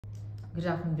Good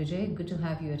afternoon, Vijay. Good to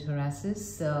have you at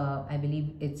Horasis. I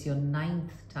believe it's your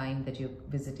 9th time that you're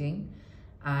visiting,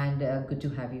 and good to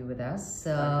have you with us.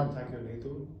 Thank you,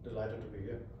 Neetu. Delighted to be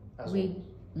here. We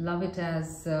love it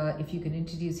as if you can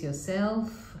introduce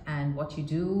yourself and what you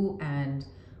do and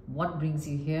what brings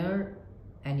you here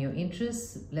and your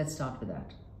interests. Let's start with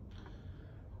that.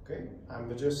 Okay, I'm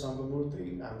Vijay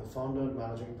Sambamurthi. I'm the founder and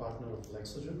managing partner of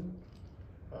Lexygen.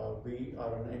 We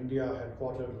are an India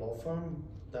headquartered law firm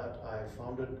that I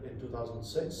founded in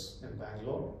 2006 in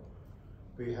Bangalore.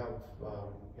 We have,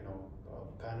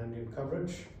 pan-Indian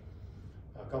coverage.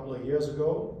 A couple of years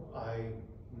ago, I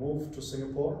moved to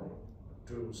Singapore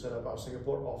to set up our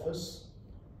Singapore office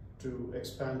to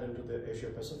expand into the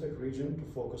Asia-Pacific region to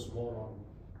focus more on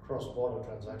cross-border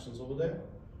transactions over there.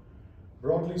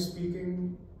 Broadly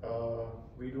speaking,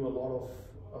 we do a lot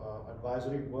of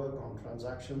advisory work on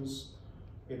transactions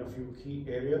in a few key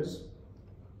areas.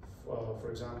 For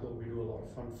example, we do a lot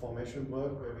of fund formation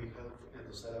work where we help in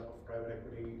the setup of private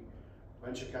equity,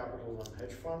 venture capital and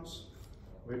hedge funds.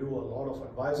 We do a lot of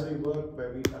advisory work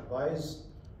where we advise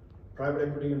private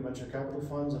equity and venture capital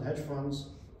funds and hedge funds,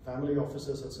 family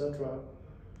offices, etc.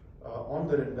 On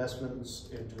their investments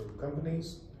into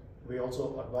companies. We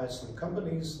also advise some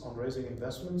companies on raising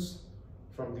investments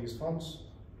from these funds.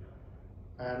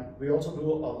 And we also do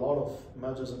a lot of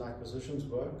mergers and acquisitions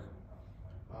work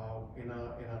in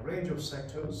a range of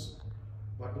sectors,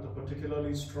 but with a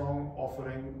particularly strong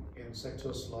offering in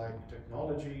sectors like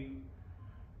technology,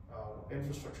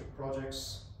 infrastructure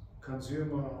projects,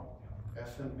 consumer,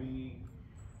 F&B,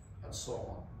 and so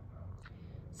on.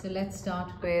 So let's start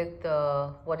with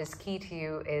what is key to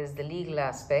you is the legal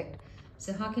aspect.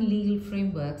 So how can legal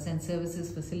frameworks and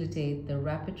services facilitate the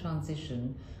rapid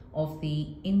transition of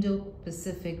the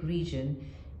Indo-Pacific region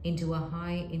into a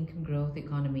high-income growth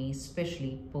economy,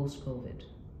 especially post-COVID?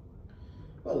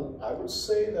 Well, I would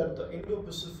say that the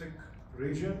Indo-Pacific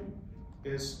region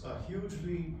is a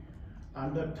hugely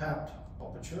under-tapped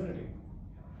opportunity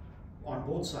on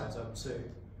both sides, I would say.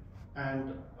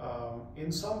 And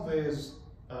in some ways,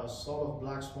 a sort of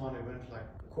black swan event like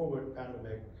COVID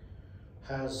pandemic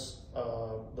has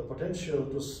the potential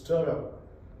to stir up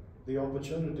the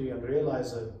opportunity and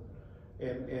realize it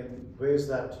in ways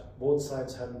that both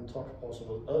sides hadn't thought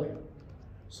possible earlier.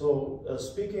 So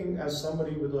speaking as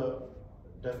somebody with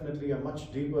definitely a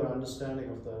much deeper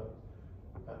understanding of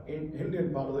the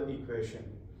Indian part of the equation,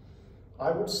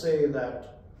 I would say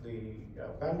that the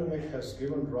pandemic has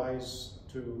given rise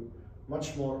to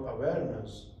much more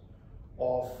awareness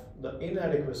of the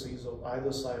inadequacies of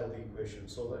either side of the equation.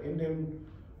 So the Indian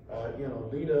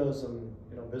leaders and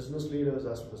business leaders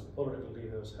as well as political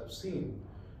leaders have seen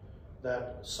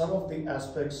that some of the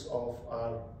aspects of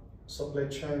our supply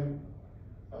chain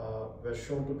were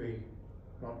shown to be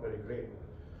not very great.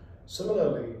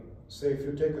 Similarly, say if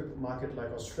you take a market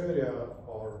like Australia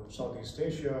or Southeast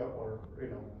Asia or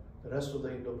the rest of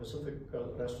the Indo-Pacific,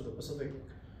 rest of the Pacific,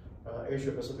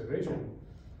 Asia-Pacific region,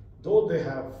 though they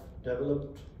have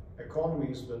developed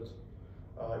economies with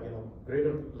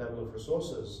greater level of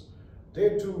resources,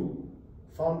 they too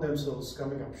found themselves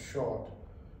coming up short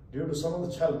due to some of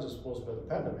the challenges posed by the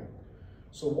pandemic.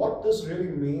 So what this really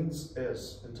means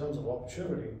is, in terms of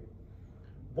opportunity,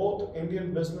 both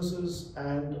Indian businesses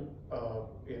and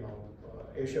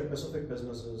Asia-Pacific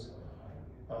businesses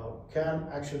can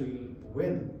actually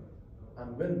win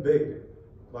and win big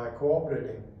by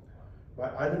cooperating, by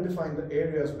identifying the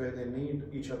areas where they need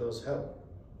each other's help.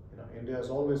 India is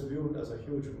always viewed as a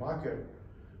huge market,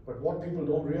 but what people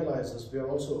don't realize is we are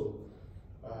also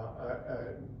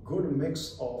a good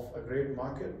mix of a great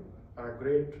market, and a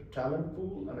great talent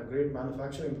pool, and a great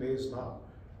manufacturing base now,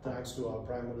 thanks to our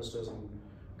Prime Minister's and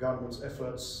government's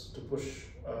efforts to push,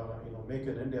 Make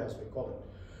in India, as we call it.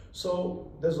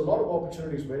 So there's a lot of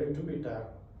opportunities waiting to be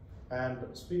tapped. And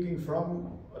speaking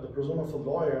from the prism of a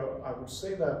lawyer, I would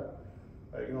say that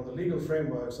the legal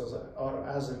frameworks are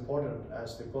as important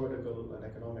as the political and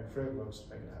economic frameworks to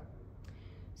make it happen.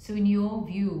 So in your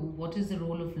view, what is the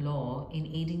role of law in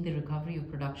aiding the recovery of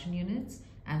production units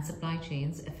and supply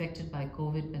chains affected by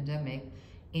COVID pandemic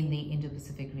in the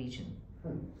Indo-Pacific region?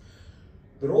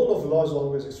 The role of law is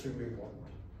always extremely important.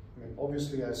 I mean,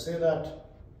 obviously I say that,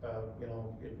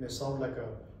 it may sound like a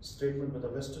statement with a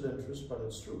vested interest, but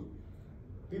it's true.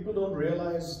 People don't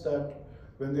realize that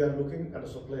when they are looking at a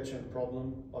supply chain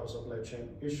problem or a supply chain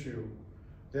issue,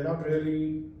 they're not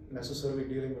really necessarily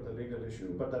dealing with a legal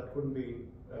issue, but that couldn't be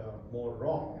more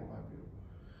wrong in my view.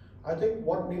 I think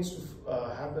what needs to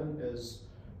happen is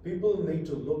people need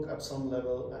to look at some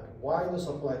level at why the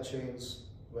supply chains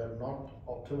were not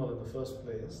optimal in the first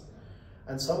place,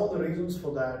 And some of the reasons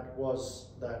for that was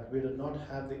that we did not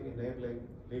have the enabling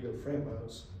legal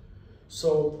frameworks.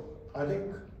 So I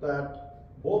think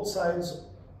that both sides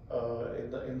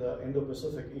in the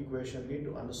Indo-Pacific equation need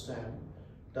to understand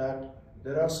that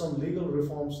there are some legal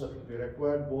reforms that will be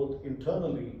required both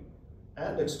internally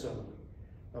and externally.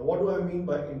 Now, what do I mean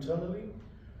by internally?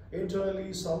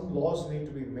 Internally, some laws need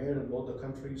to be made in both the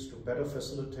countries to better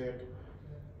facilitate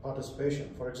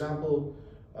participation. For example,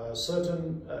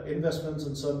 certain investments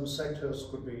in certain sectors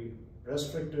could be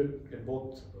restricted in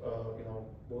both,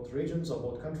 both regions or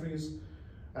both countries,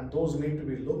 and those need to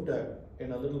be looked at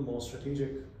in a little more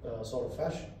strategic sort of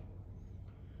fashion.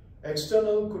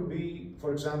 External could be,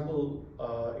 for example,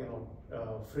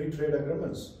 free trade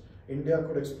agreements. India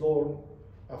could explore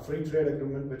a free trade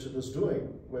agreement, which it is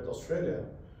doing with Australia,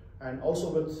 and also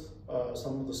with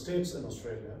some of the states in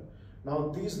Australia. Now,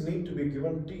 these need to be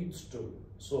given teeth to,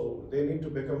 so they need to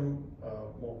become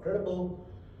more credible,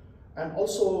 and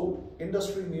also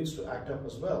industry needs to act up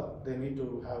as well. They need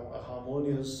to have a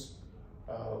harmonious,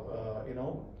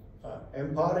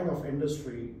 empowering of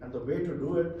industry, and the way to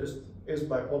do it is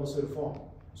by policy reform.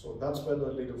 So that's where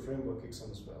the legal framework kicks in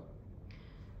as well.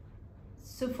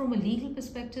 So from a legal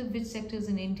perspective, which sectors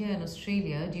in India and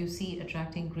Australia do you see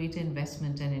attracting greater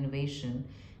investment and innovation,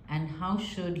 and how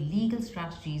should legal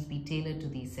strategies be tailored to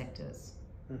these sectors?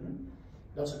 Mm-hmm.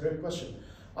 That's a great question.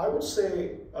 I would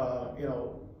say,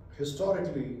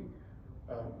 historically,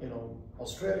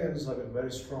 Australians have been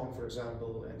very strong, for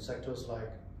example, in sectors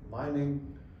like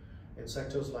mining, in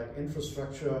sectors like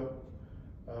infrastructure,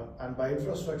 and by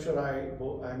infrastructure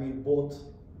I mean both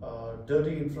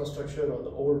dirty infrastructure or the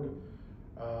old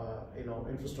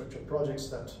infrastructure projects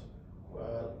that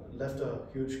left a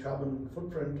huge carbon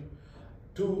footprint,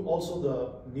 to also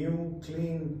the new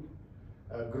clean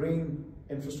green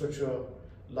infrastructure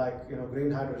like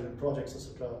green hydrogen projects,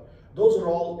 etc. Those are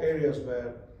all areas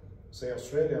where, say,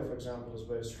 Australia, for example, is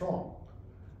very strong,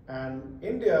 and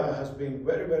India has been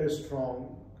very, very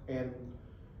strong in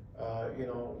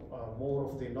more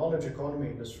of the knowledge economy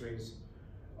industries.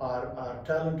 Our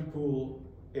talent pool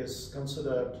is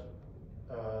considered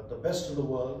the best in the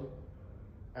world,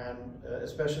 and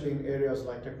especially in areas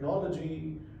like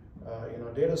technology,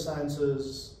 data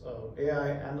sciences,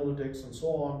 AI analytics, and so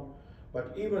on.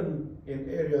 But even in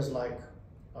areas like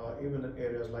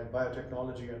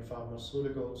biotechnology and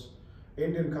pharmaceuticals,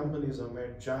 Indian companies have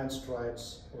made giant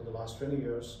strides over the last 20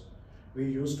 years. We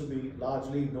used to be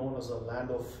largely known as a land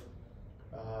of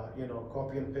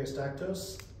copy and paste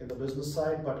actors in the business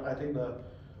side, but I think the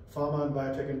pharma and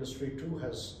biotech industry too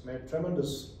has made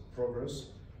tremendous progress.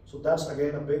 So that's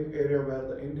again a big area where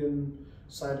the Indian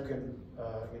side can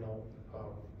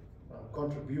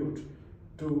contribute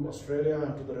to Australia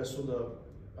and to the rest of the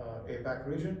APAC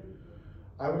region.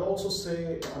 I would also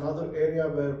say another area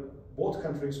where both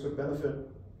countries could benefit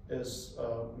is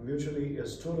mutually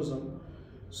is tourism.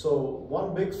 So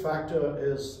one big factor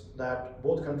is that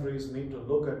both countries need to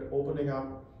look at opening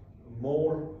up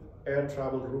more air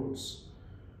travel routes.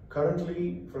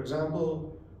 Currently, for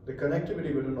example, the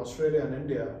connectivity between Australia and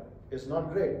India is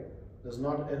not great. There's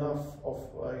not enough of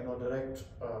direct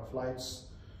flights.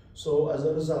 So as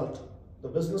a result, the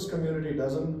business community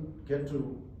doesn't get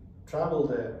to travel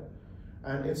there,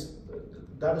 and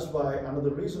that is why another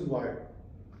reason why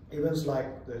events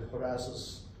like the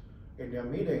Horasis India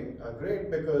meeting are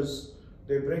great, because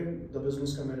they bring the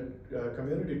business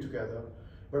community together.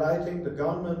 But I think the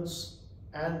governments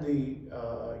and the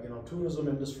tourism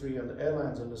industry and the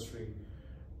airlines industry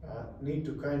need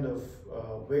to kind of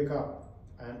wake up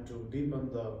and to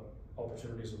deepen the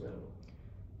opportunities available.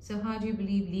 So how do you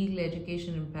believe legal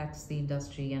education impacts the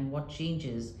industry, and what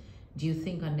changes do you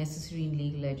think are necessary in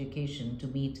legal education to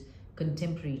meet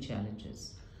contemporary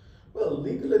challenges? Well,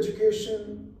 legal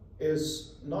education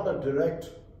is not a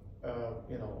direct,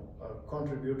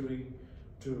 contributory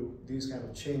to these kind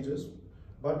of changes,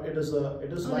 but it is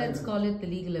let's call it the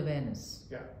legal awareness.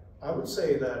 Yeah, I would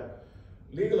say that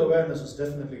legal awareness is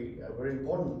definitely a very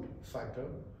important factor,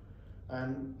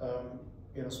 and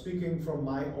speaking from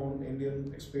my own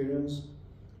Indian experience,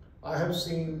 I have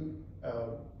seen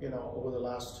over the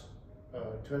last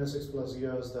 26 plus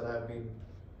years that I've been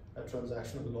a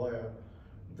transactional lawyer,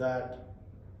 that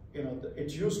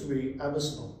it used to be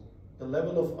abysmal. The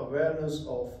level of awareness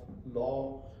of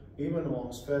law, even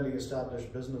amongst fairly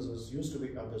established businesses, used to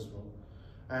be abysmal.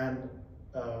 And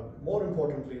more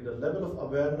importantly, the level of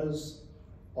awareness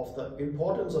of the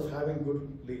importance of having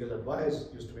good legal advice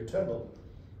used to be terrible.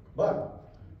 But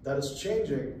that is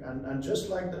changing, and just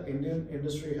like the Indian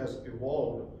industry has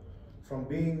evolved from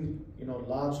being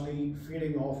largely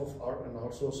feeding off of an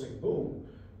outsourcing boom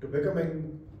to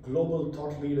becoming global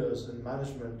thought leaders in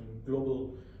management and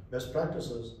global best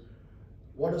practices,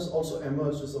 what has also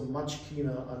emerged is a much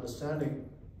keener understanding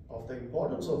of the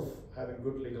importance of having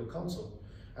good legal counsel.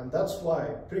 And that's why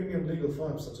premium legal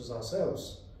firms such as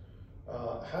ourselves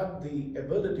have the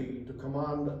ability to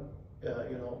command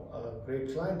a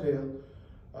great clientele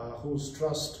whose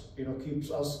trust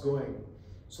keeps us going.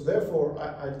 So therefore,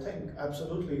 I think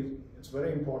absolutely it's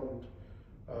very important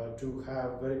to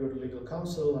have very good legal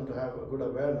counsel and to have a good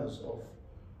awareness of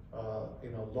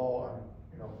law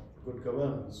and good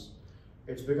governance.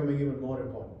 It's becoming even more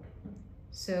important.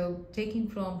 So taking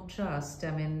from trust,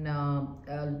 I mean,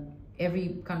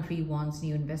 every country wants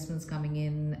new investments coming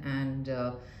in and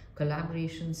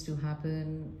collaborations to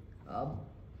happen.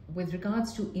 With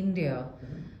regards to India,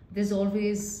 there's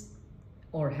always,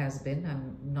 or has been,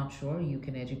 I'm not sure, you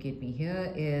can educate me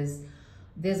here, is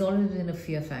there's always been a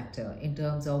fear factor in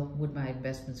terms of would my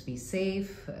investments be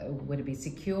safe, would it be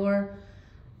secure?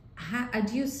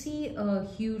 Do you see a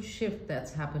huge shift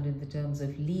that's happened in the terms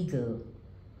of legal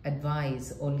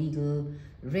advice or legal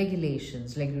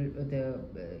regulations, like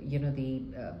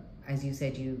as you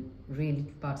said, you really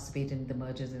participate in the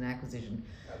mergers and acquisition.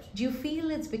 Absolutely. Do you feel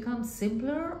it's become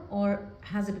simpler, or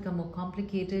has it become more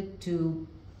complicated to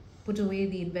put away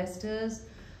the investors?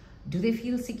 Do they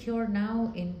feel secure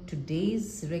now in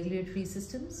today's regulatory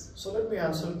systems? So let me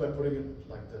answer it by putting it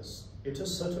like this. It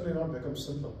has certainly not become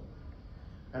simpler.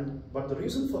 But the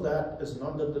reason for that is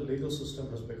not that the legal system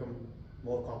has become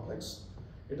more complex.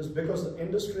 It is because the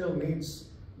industrial needs,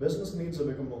 business needs have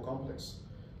become more complex.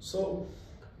 So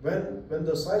when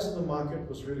the size of the market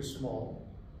was really small,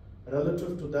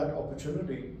 relative to that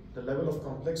opportunity, the level of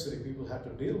complexity people had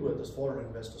to deal with as foreign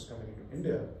investors coming into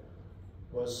India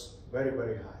was very,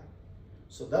 very high.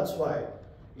 So that's why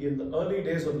in the early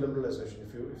days of liberalization,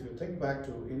 if you think back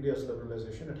to India's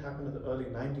liberalization, it happened in the early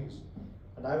 90s.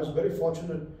 And I was very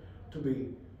fortunate to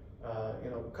be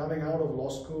coming out of law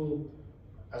school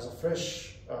as a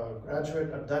fresh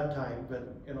graduate at that time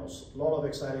when a lot of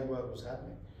exciting work was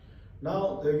happening.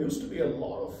 Now there used to be a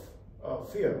lot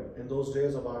of fear in those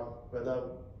days about whether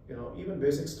even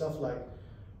basic stuff like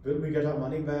will we get our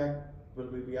money back, will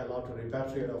we be allowed to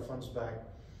repatriate our funds back.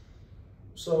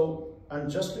 So, and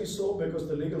justly so, because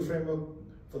the legal framework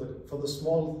for the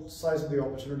small size of the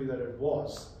opportunity that it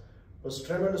was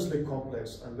tremendously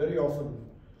complex, and very often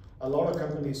a lot of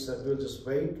companies said we'll just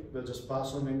wait, we'll just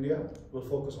pass on India, we'll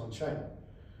focus on China.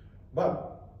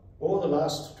 But over the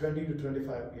last 20 to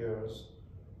 25 years,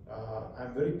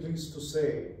 I'm very pleased to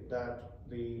say that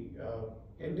the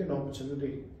Indian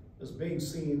opportunity is being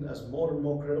seen as more and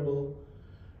more credible.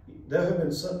 There have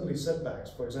been certainly setbacks.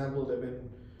 For example, there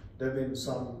have been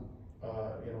some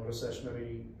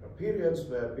recessionary periods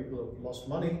where people have lost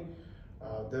money.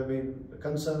 There have been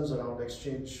concerns around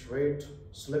exchange rate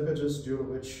slippages, due to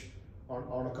which,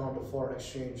 on account of foreign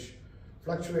exchange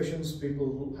fluctuations,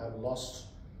 people have lost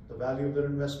the value of their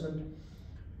investment.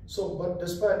 So, but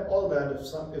despite all that,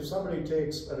 if somebody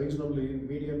takes a reasonably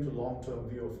medium to long-term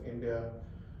view of India,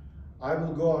 I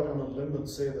will go out on a limb and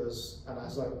say this, and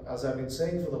as I've been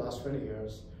saying for the last 20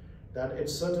 years, that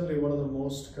it's certainly one of the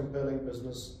most compelling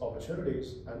business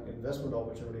opportunities and investment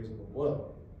opportunities in the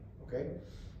world. Okay,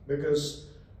 because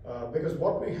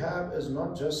what we have is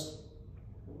not just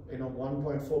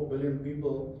 1.4 billion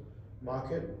people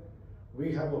market.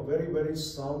 We have a very, very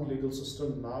sound legal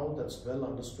system now that's well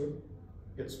understood.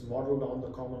 It's modeled on the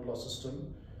common law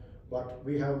system, but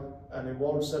we have an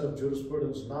evolved set of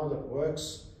jurisprudence now that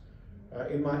works.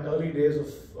 In my early days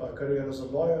of career as a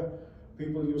lawyer,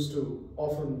 people used to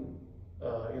often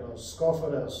scoff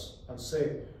at us and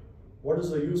say, what is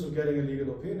the use of getting a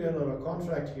legal opinion or a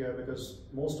contract here, because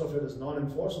most of it is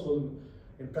non-enforceable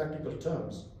in practical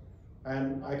terms.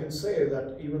 And I can say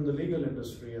that even the legal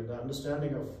industry and the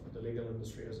understanding of the legal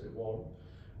industry has evolved.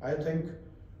 I think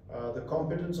the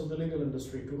competence of the legal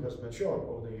industry too has matured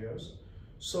over the years.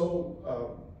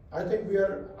 So I think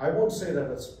I won't say that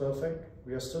it's perfect.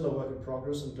 We are still a work in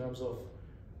progress in terms of,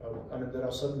 there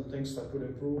are certain things that could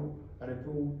improve and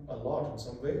improve a lot in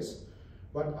some ways.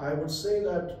 But I would say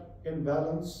that in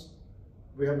balance,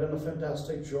 we have done a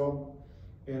fantastic job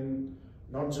in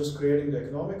not just creating the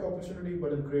economic opportunity,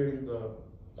 but in creating the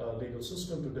legal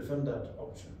system to defend that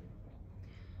opportunity.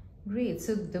 Great.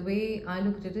 So the way I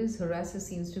look at it is, Horasis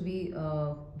seems to be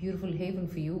a beautiful haven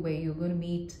for you, where you're going to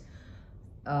meet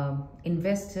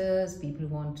investors, people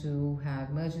who want to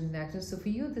have mergers and acquisitions. So for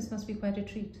you, this must be quite a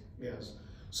treat. Yes.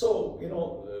 So,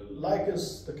 like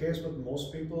is the case with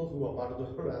most people who are part of the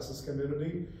Horasis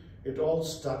community, it all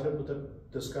started with a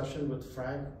discussion with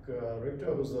Frank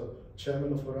Richter, who's the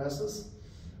chairman of Horasis,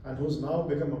 and who's now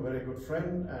become a very good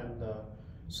friend. And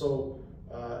So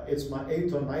it's my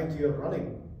 8th or 9th year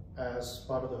running as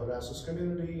part of the harassers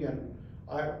community, and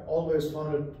I always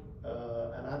found it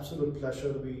an absolute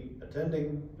pleasure to be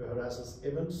attending the harassers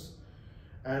events,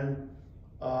 and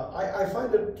I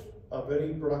find it a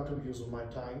very productive use of my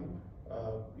time.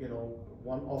 You know,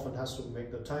 one often has to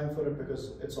make the time for it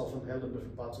because it's often held in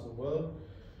different parts of the world,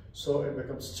 so it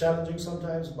becomes challenging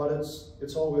sometimes, but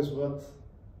it's always worth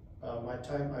my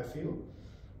time, I feel,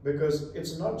 because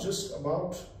it's not just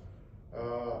about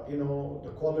you know,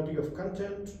 the quality of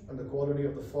content and the quality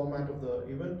of the format of the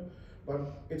event,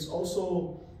 but it's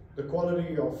also the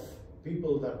quality of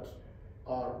people that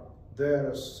are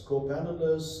there as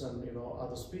co-panelists and, you know,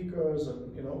 other speakers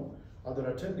and, you know, other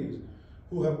attendees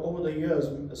who have over the years,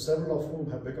 several of whom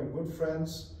have become good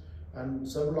friends and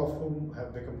several of whom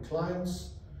have become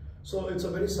clients. So it's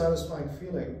a very satisfying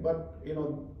feeling, but, you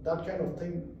know, that kind of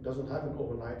thing doesn't happen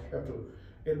overnight. You have to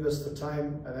invest the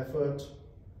time and effort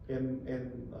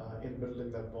in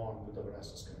building that bond with the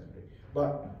harassers community.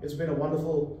 But it's been a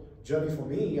wonderful journey for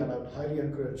me, and I would highly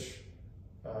encourage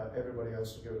everybody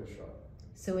else to give it a shot.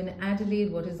 So in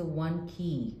Adelaide, what is the one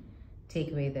key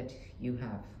takeaway that you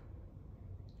have?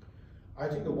 I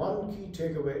think the one key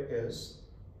takeaway is,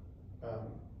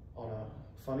 on a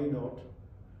funny note,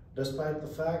 despite the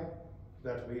fact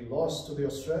that we lost to the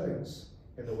Australians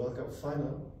in the World Cup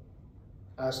final,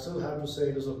 I still have to say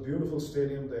it is a beautiful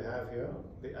stadium they have here,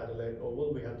 the Adelaide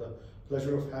Oval. We had the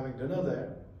pleasure of having dinner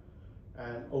there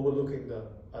and overlooking the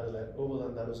Adelaide Oval,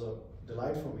 and that is a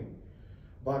delight for me.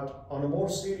 But on a more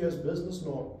serious business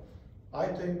note, I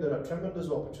think there are tremendous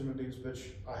opportunities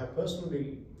which I have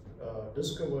personally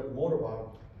discovered more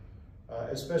about,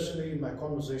 especially in my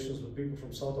conversations with people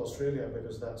from South Australia,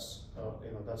 because that's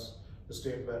you know, that's the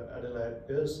state where Adelaide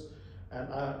is. And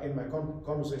in my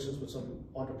conversations with some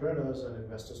entrepreneurs and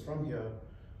investors from here,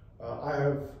 I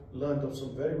have learned of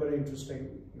some very, very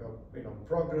interesting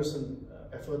progress and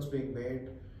efforts being made,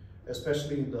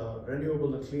 especially in the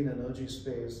renewable and clean energy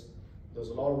space. There's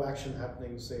a lot of action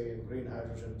happening, say, in green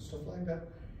hydrogen, stuff like that,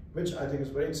 which I think is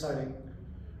very exciting.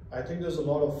 I think there's a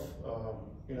lot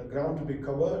of ground to be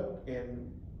covered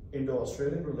in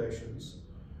Indo-Australian relations,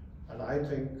 and I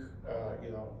think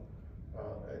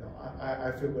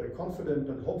I feel very confident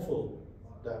and hopeful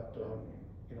that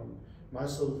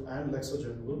myself and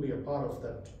Lexygen will be a part of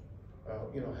that,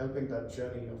 helping that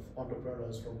journey of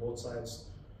entrepreneurs from both sides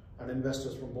and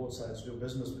investors from both sides do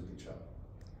business with each other.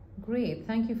 Great,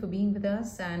 thank you for being with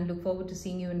us, and look forward to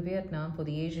seeing you in Vietnam for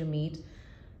the Asia Meet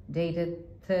dated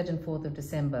 3rd and 4th of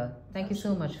December. Thank you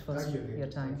so much for your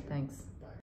time. Thanks.